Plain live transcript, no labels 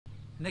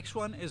Next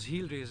one is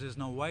heel raises.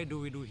 Now, why do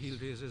we do heel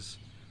raises?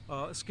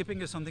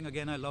 Skipping is something,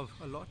 again, I love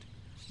a lot.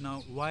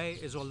 Now, why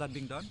is all that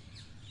being done?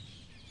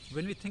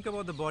 When we think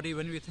about the body,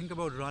 when we think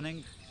about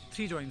running,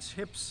 three joints,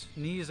 hips,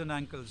 knees and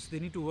ankles, they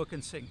need to work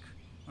in sync,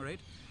 all right?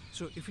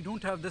 So if you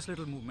don't have this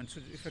little movement,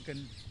 so if I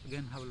can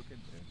again have a look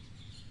into it.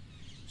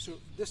 So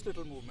this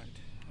little movement,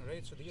 all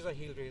right? So these are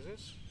heel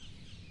raises.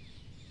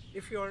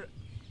 If your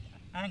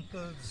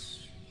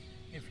ankles,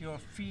 if your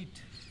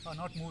feet are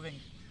not moving,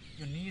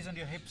 your knees and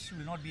your hips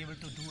will not be able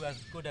to do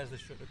as good as they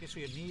should, okay? So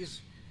your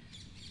knees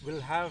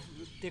will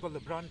take all the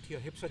brunt, your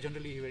hips are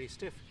generally very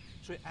stiff,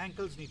 so your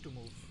ankles need to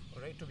move,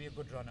 all right, to be a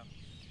good runner,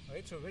 all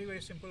right? So very,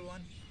 very simple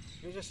one.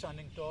 You're just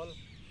standing tall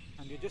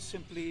and you're just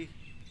simply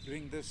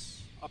doing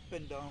this up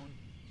and down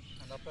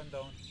and up and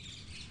down.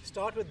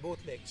 Start with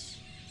both legs,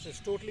 so it's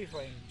totally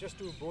fine. Just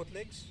do both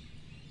legs.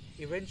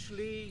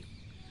 Eventually,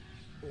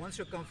 once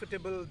you're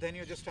comfortable, then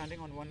you're just standing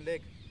on one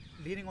leg,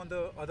 leaning on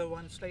the other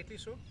one slightly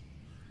so,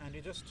 and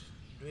you're just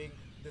doing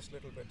this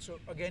little bit. So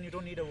again, you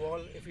don't need a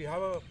wall. If you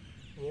have a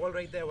wall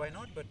right there, why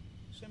not? But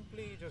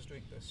simply just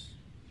doing this,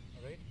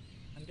 all right?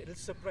 And it'll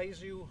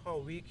surprise you how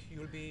weak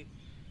you'll be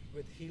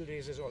with heel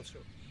raises also,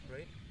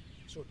 right?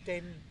 So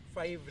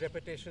 5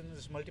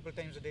 repetitions multiple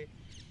times a day.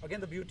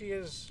 Again, the beauty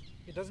is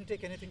it doesn't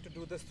take anything to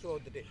do this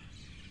throughout the day.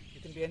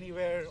 You can be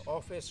anywhere,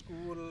 office,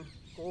 school,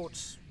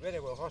 courts,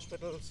 wherever,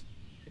 hospitals.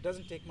 It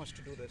doesn't take much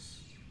to do this,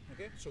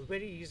 okay? So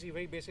very easy,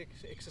 very basic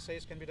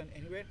exercise, can be done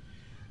anywhere.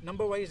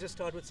 Number wise, just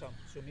start with some.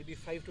 So maybe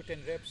 5 to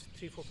 10 reps,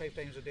 3, 4, 5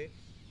 times a day.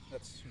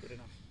 That's good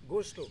enough.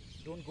 Go slow,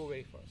 don't go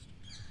very fast.